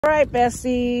All right,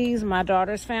 besties, my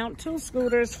daughters found 2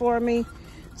 scooters for me.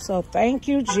 So thank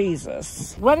you,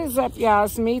 Jesus. What is up, y'all?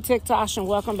 It's me, Tiktoshh, and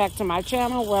welcome back to my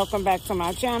channel. Welcome back to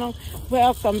my channel.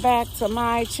 Welcome back to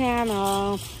my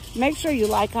channel. Make sure you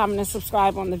like, comment, and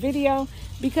subscribe on the video,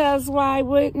 because why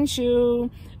wouldn't you?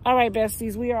 All right,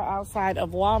 besties, we are outside of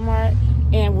Walmart,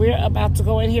 and we're about to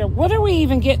go in here. What are we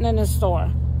even getting in the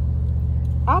store?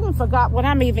 I done forgot what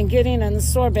I'm even getting in the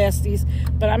store, besties,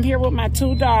 but I'm here with my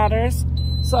 2 daughters.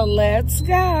 So let's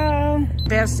go.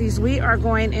 Besties, we are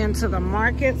going into the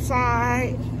market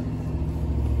side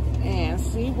and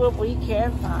see what we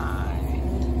can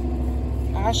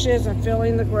find. Asha isn't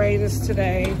feeling the greatest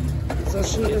today, so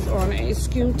she is on a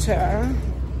scooter.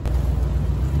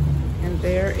 And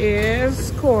there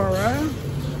is Cora.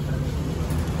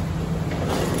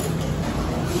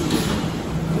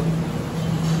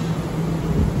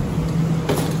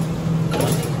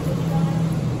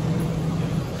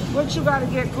 What you gotta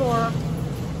get, Cora?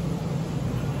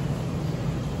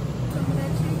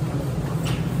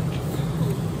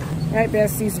 Right,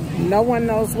 besties, no one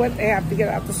knows what they have to get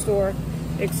out the store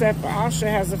except for Asha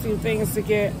has a few things to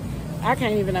get. I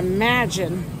can't even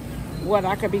imagine what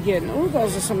I could be getting. Ooh,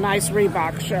 those are some nice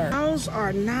Reebok shirts. Those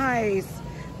are nice,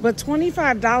 but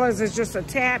 $25 is just a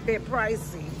tad bit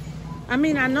pricey. I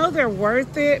mean, I know they're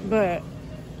worth it, but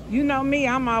you know me,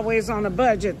 I'm always on a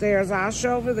budget. There's Asha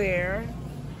over there.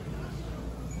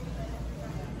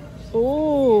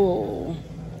 Ooh,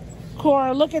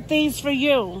 Cora, look at these for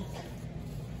you.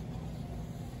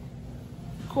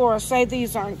 Cora, say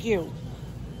these aren't cute.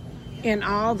 And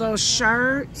all those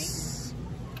shirts,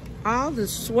 all the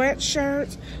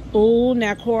sweatshirts. Ooh,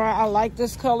 now Cora, I like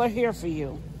this color here for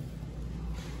you.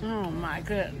 Oh my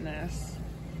goodness.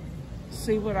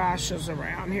 See what Asha's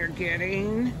around here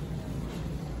getting.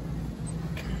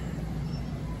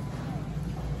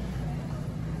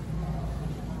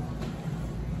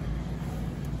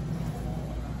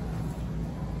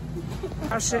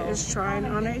 Asha is trying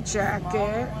on a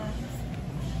jacket.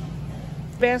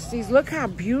 Besties, look how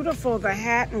beautiful the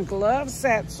hat and glove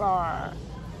sets are.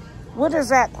 What is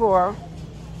that, Cora?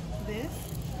 This?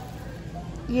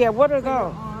 Yeah, what are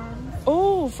those?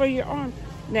 Oh, for your arm.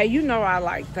 Now, you know I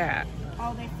like that.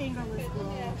 Oh, they're fingerless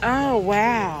gloves. Oh,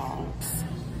 wow.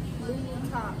 Lulu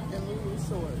top and Lulu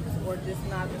shorts, or just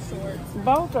not the shorts.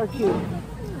 Both are cute.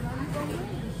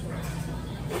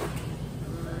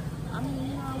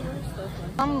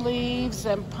 Some leaves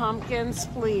and pumpkins,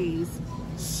 please.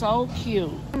 So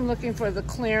cute. I'm looking for the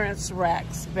clearance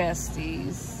racks,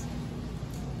 besties.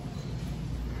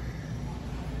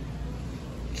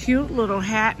 Cute little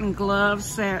hat and glove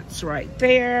sets right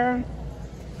there.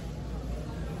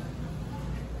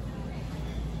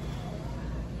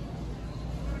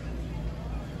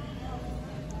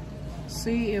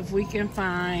 See if we can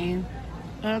find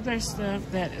other stuff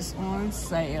that is on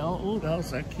sale. Ooh,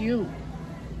 those are cute.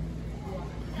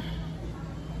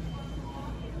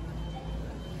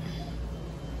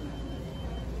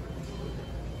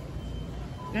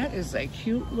 That is a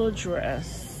cute little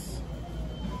dress.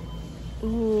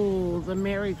 Ooh, the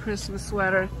Merry Christmas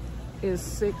sweater is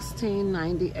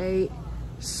 $16.98.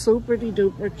 Super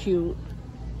duper cute.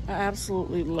 I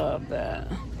absolutely love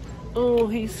that. Ooh,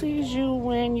 he sees you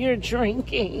when you're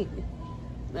drinking.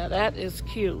 Now that is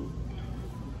cute.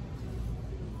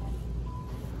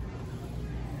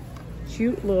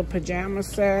 Cute little pajama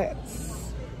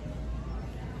sets.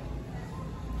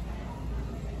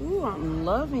 Ooh, I'm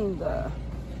loving the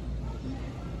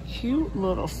cute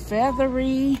little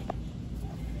feathery.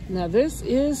 Now this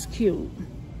is cute.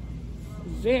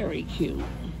 Very cute.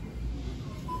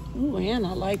 Ooh, and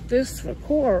I like this for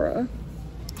Cora.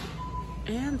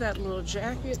 And that little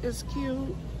jacket is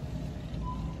cute.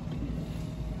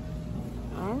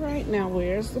 All right, now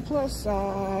where's the plus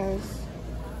size?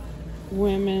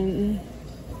 Women.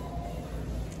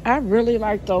 I really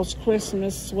like those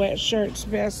Christmas sweatshirts,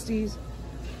 besties.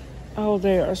 Oh,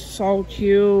 they are so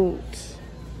cute.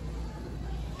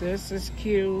 This is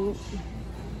cute.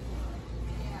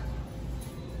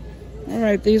 All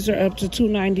right, these are up to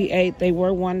 $2.98. They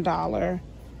were $1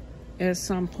 at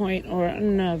some point or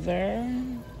another.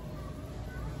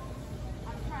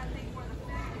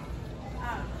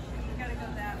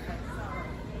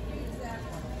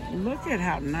 Look at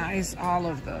how nice all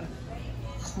of the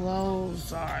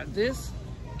clothes are. This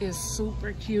is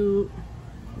super cute.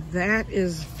 That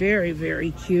is very,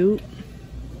 very cute.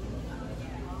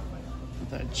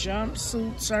 The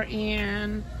jumpsuits are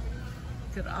in.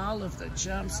 Look at all of the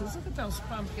jumpsuits. Look at those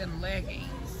pumpkin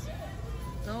leggings.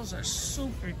 Those are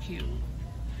super cute.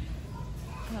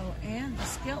 Oh, and the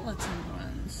skeleton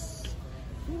ones.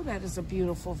 Ooh, that is a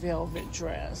beautiful velvet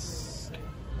dress.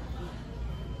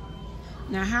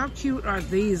 Now, how cute are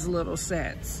these little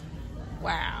sets?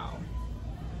 Wow.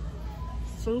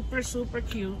 Super, super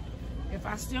cute. If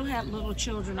I still had little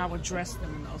children, I would dress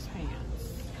them in those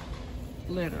pants.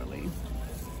 Literally.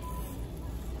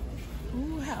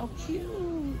 Ooh, how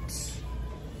cute.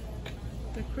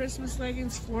 The Christmas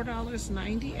leggings,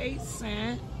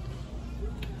 $4.98.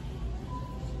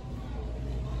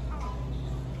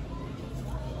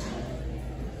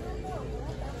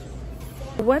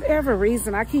 For whatever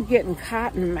reason, I keep getting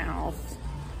cotton mouth.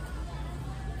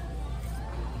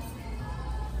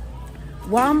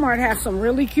 Walmart has some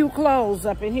really cute clothes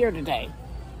up in here today.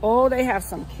 Oh, they have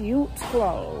some cute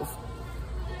clothes.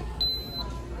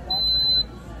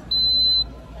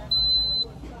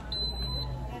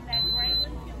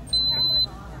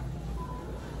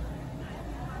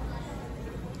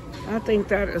 I think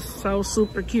that is so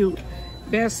super cute.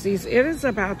 Besties, it is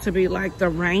about to be like the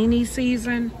rainy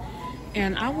season,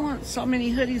 and I want so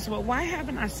many hoodies, but why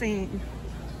haven't I seen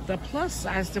the plus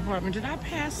size department? Did I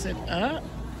pass it up?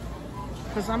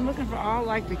 Because I'm looking for all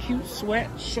like the cute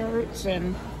sweatshirts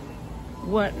and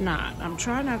whatnot. I'm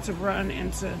trying not to run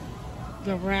into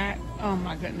the rack. Oh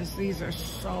my goodness, these are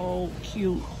so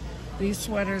cute. These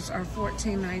sweaters are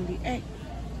 $14.98.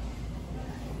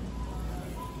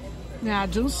 Now I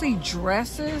do see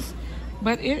dresses,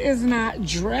 but it is not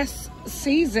dress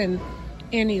season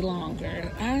any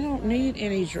longer. I don't need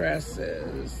any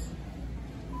dresses.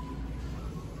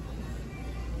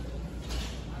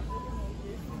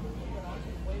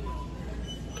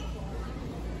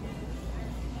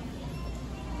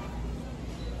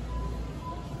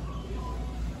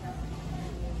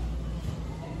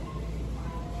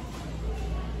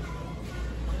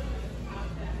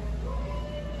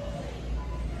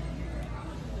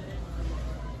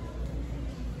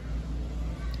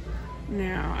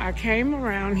 Now, I came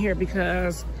around here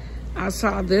because I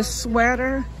saw this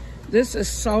sweater. This is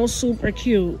so super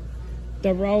cute.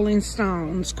 The Rolling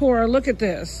Stones. Cora, look at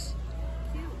this.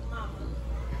 Cute, mama.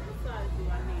 What size do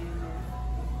I need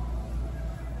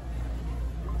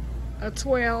in this? A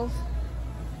 12.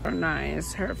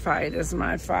 Nice. Her fight is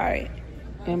my fight.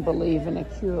 And believe in a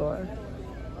cure.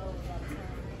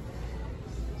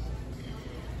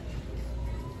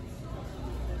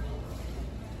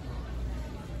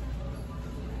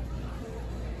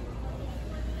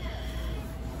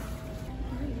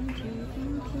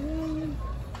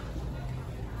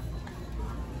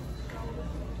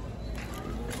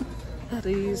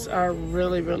 These are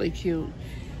really, really cute.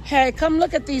 Hey, come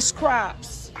look at these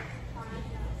crops.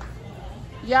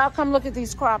 Y'all come look at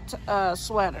these cropped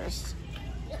sweaters.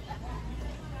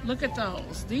 Look at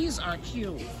those. These are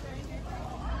cute.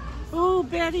 Ooh,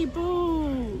 Betty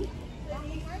Boo.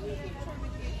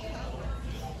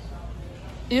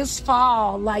 It's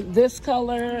fall, like this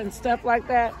color and stuff like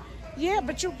that. Yeah,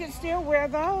 but you can still wear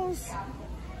those.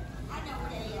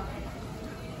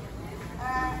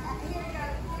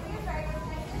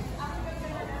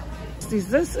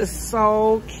 This is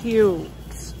so cute.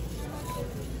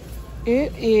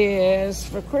 It is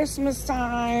for Christmas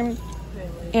time,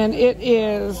 and it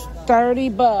is 30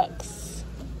 bucks.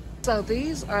 So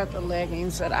these are the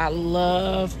leggings that I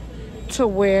love to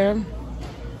wear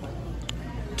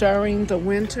during the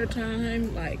winter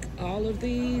time. Like all of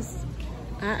these,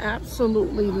 I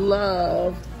absolutely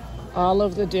love all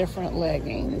of the different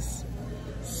leggings.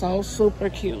 So super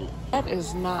cute. That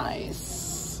is nice.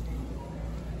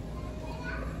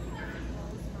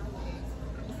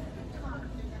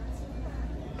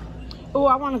 Oh,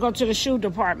 I want to go to the shoe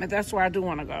department. That's where I do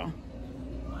want to go.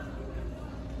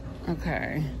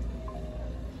 Okay.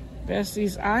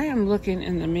 Besties, I am looking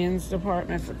in the men's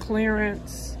department for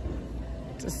clearance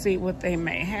to see what they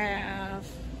may have.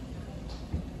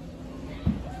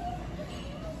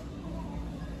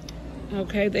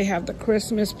 Okay, they have the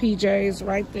Christmas PJs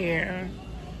right there.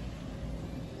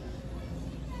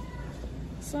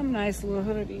 Some nice little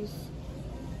hoodies.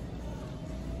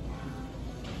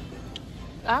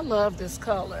 I love this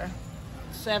color.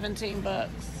 17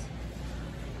 bucks.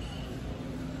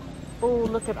 Oh,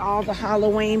 look at all the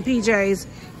Halloween PJs.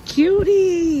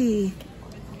 Cutie.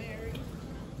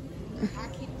 I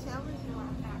keep telling you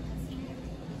I'm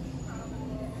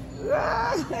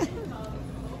not.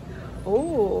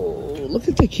 Oh, look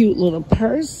at the cute little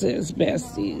purses,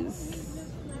 besties.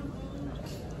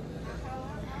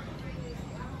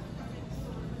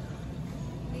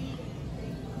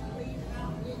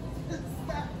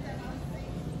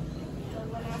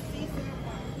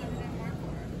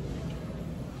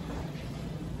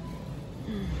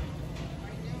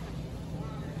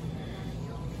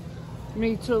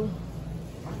 Me too.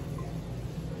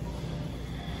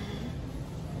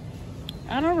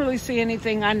 I don't really see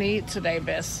anything I need today,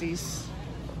 besties.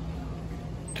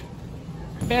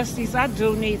 Besties, I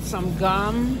do need some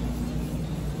gum.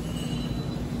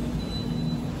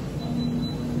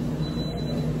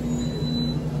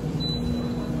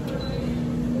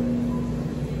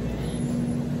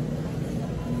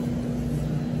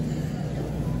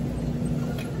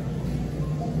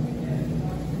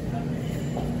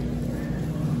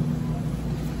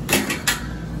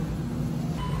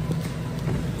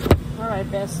 All right,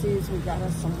 besties, we got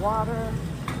us some water.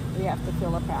 We have to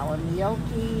fill up our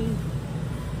gnocchi.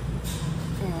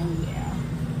 And yeah.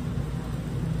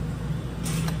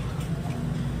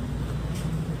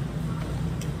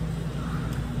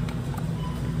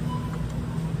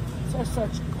 So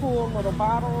such cool little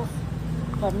bottles.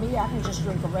 But me, I can just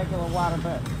drink a regular water,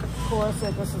 but Cora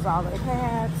said this is all they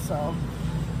had, so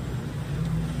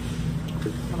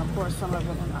I'm gonna pour some of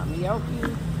it in our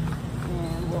gnocchi,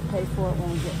 and we'll pay for it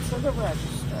when we get to the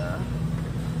register.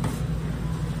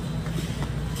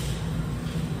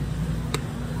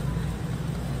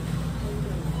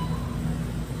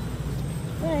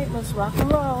 All right, let's rock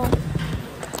and roll.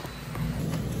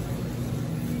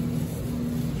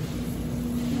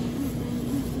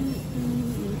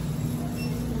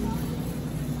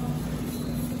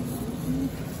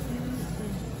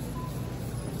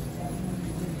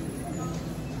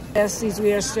 Besties,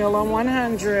 we are still on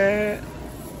 100.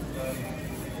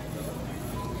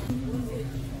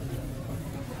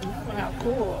 Wow,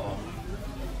 cool.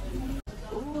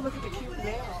 Ooh, look at the cute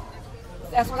nail.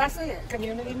 That's what I said,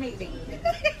 community meeting.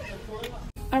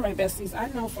 All right, besties, I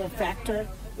know for a factor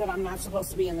that I'm not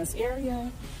supposed to be in this area,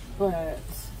 but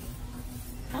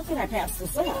how can I pass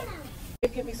this up?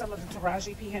 Give me some of the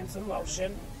Taraji P. Henson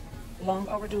lotion. Long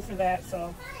overdue for that,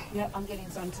 so yeah, I'm getting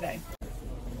some today.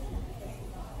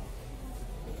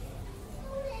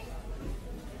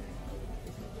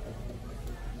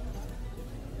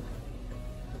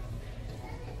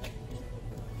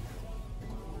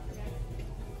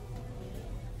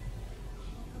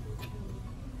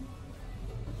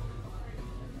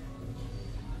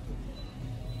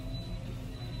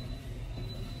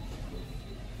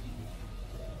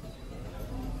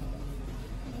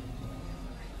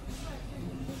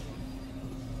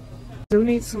 Do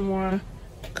need some more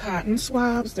cotton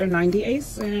swabs. They're 98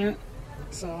 cents.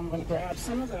 So I'm gonna grab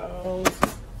some of those.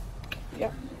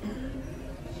 Yep.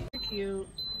 Cute.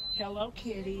 Hello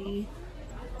Kitty.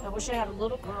 I wish I had a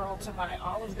little girl to buy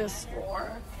all of this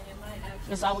for,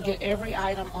 because I would get every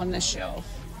item on the shelf.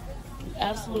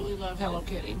 Absolutely love Hello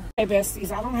Kitty. Hey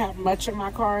besties, I don't have much in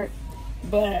my cart,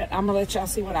 but I'm gonna let y'all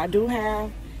see what I do have,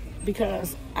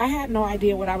 because I had no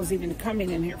idea what I was even coming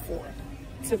in here for,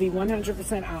 to be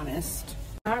 100% honest.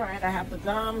 All right, I have the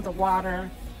gum, the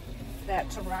water, that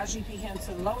Taraji P.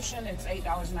 Henson lotion. It's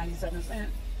 $8.97,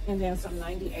 and then some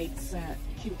 98-cent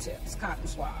Q-tips, cotton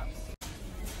swabs.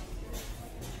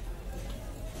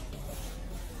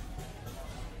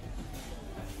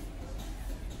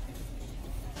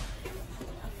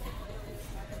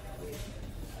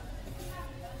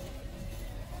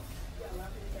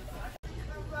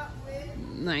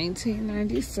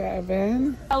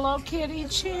 $19.97. Hello Kitty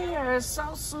chairs,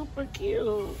 so super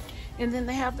cute. And then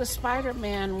they have the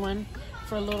Spider-Man one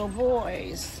for little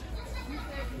boys.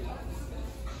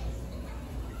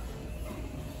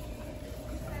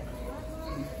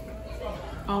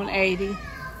 On 80.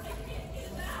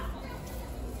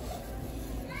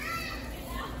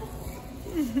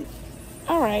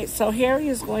 All right, so Harry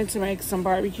is going to make some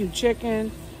barbecue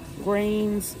chicken,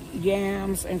 greens,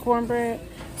 yams, and cornbread.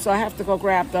 So I have to go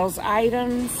grab those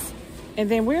items.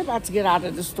 And then we're about to get out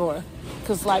of the store,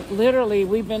 because like literally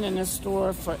we've been in the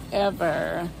store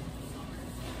forever.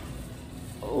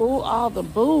 Ooh, all the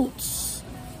boots.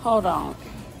 Hold on.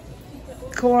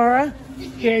 Cora,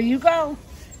 here you go.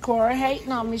 Cora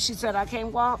hating on me. She said I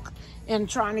can't walk, and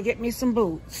trying to get me some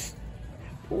boots.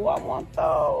 Ooh, I want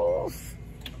those.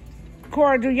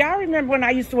 Cora, do y'all remember when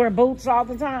I used to wear boots all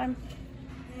the time?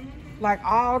 Like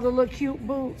all the little cute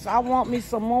boots. I want me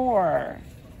some more.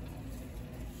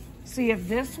 See, if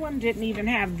this one didn't even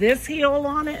have this heel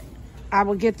on it, I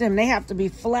would get them. They have to be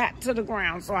flat to the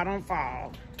ground so I don't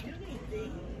fall.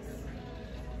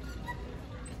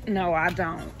 No, I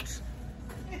don't.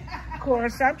 Cora,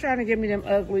 stop trying to give me them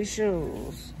ugly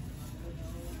shoes.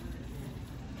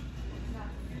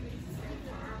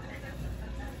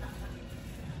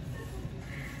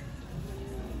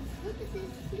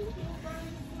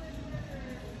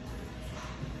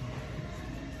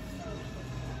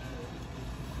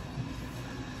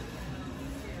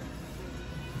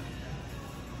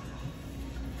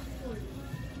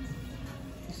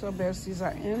 So besties,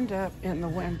 I end up in the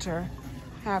winter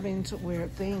having to wear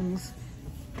things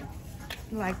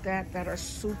like that that are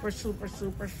super, super,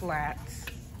 super flat.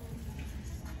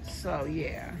 So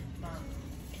yeah.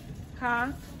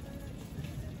 Huh?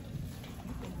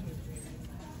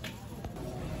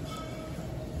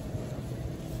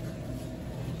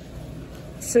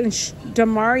 Since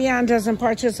Demarion doesn't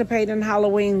participate in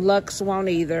Halloween, Lux won't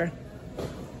either.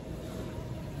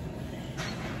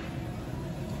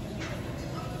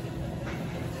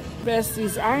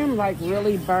 Besties, I am like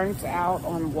really burnt out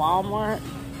on Walmart.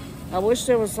 I wish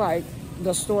there was like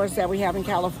the stores that we have in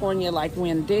California, like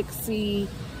Winn-Dixie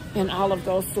and all of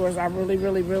those stores. I really,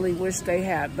 really, really wish they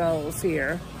had those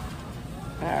here.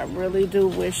 I really do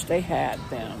wish they had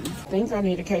them. I think I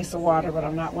need a case of water, but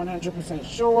I'm not 100%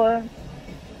 sure.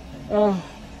 Oh.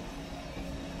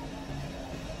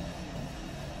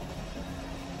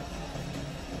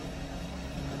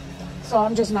 So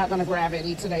I'm just not gonna grab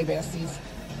any today, besties.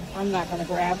 I'm not gonna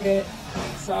grab it.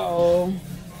 So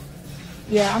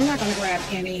yeah, I'm not gonna grab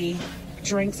any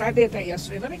drinks. I did that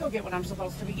yesterday. Let me go get what I'm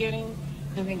supposed to be getting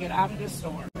and then get out of this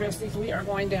store. Besties, we are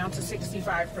going down to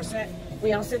 65%.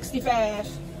 We on 65.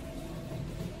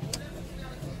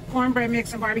 Cornbread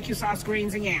mix and barbecue sauce,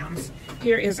 greens and yams.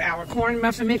 Here is our corn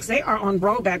muffin mix. They are on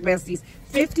rollback, besties,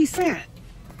 50 cents.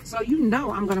 So you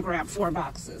know I'm gonna grab 4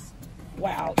 boxes.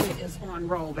 Wow, it is on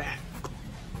rollback.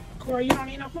 Corey, you don't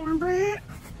need no cornbread?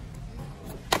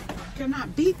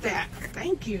 Cannot beat that.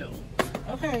 Thank you.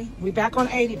 Okay, we back on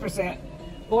 80%.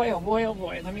 Boy, oh boy, oh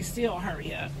boy. Let me still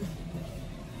hurry up.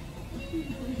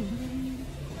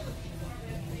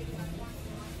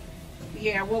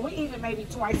 Yeah, well, we eat it maybe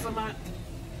twice a month.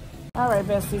 All right,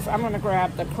 besties, I'm gonna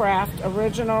grab the Kraft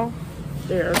Original.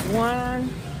 There's 1,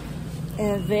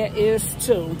 and there is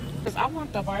 2. Because I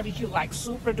want the barbecue like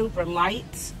super duper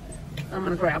light. I'm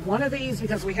gonna grab 1 of these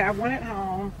because we have 1 at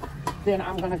home. Then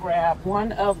I'm gonna grab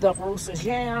 1 of the Bruce's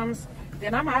yams.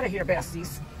 Then I'm out of here,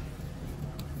 besties.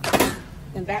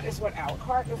 And that is what our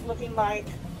cart is looking like.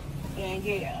 And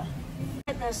yeah. All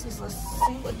right, besties, let's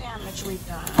see what damage we've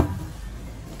done.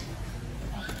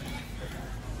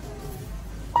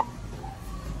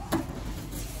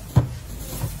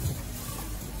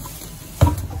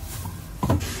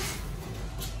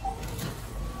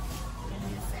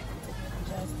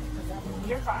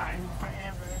 You're fine,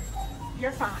 forever.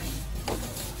 You're fine.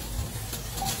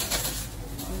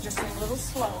 You're just a little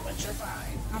slow, but you're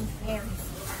fine. I'm very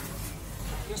slow.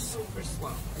 You're super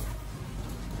slow.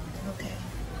 Okay.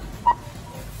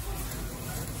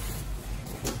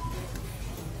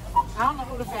 I don't know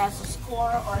who the fastest,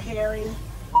 Cora or Harry,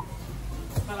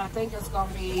 but I think it's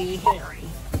gonna be Harry.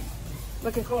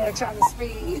 Look at Cora trying to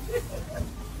speed.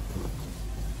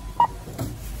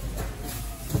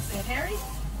 Is it Harry?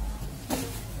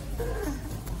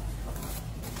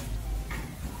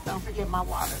 Don't forget my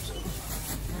water too.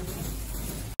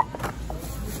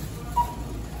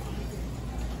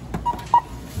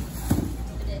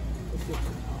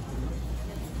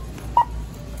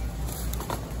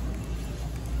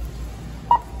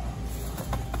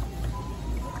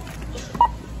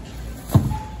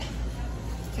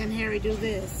 Can Harry do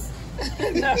this?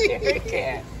 No, Harry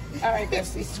can't. All right,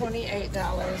 besties,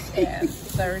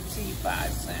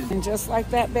 $28.35. And just like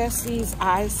that, besties,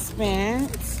 I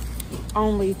spent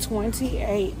only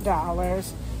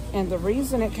 $28. And the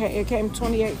reason it came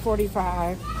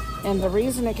 $28.45, and the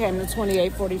reason it came to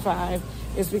 $28.45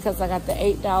 is because I got the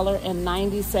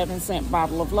 $8.97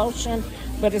 bottle of lotion,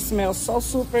 but it smells so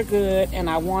super good and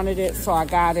I wanted it, so I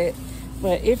got it.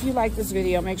 But if you like this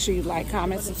video, make sure you like,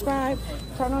 comment, subscribe,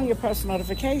 turn on your post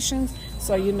notifications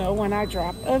so you know when I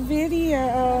drop a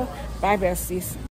video. Bye, besties.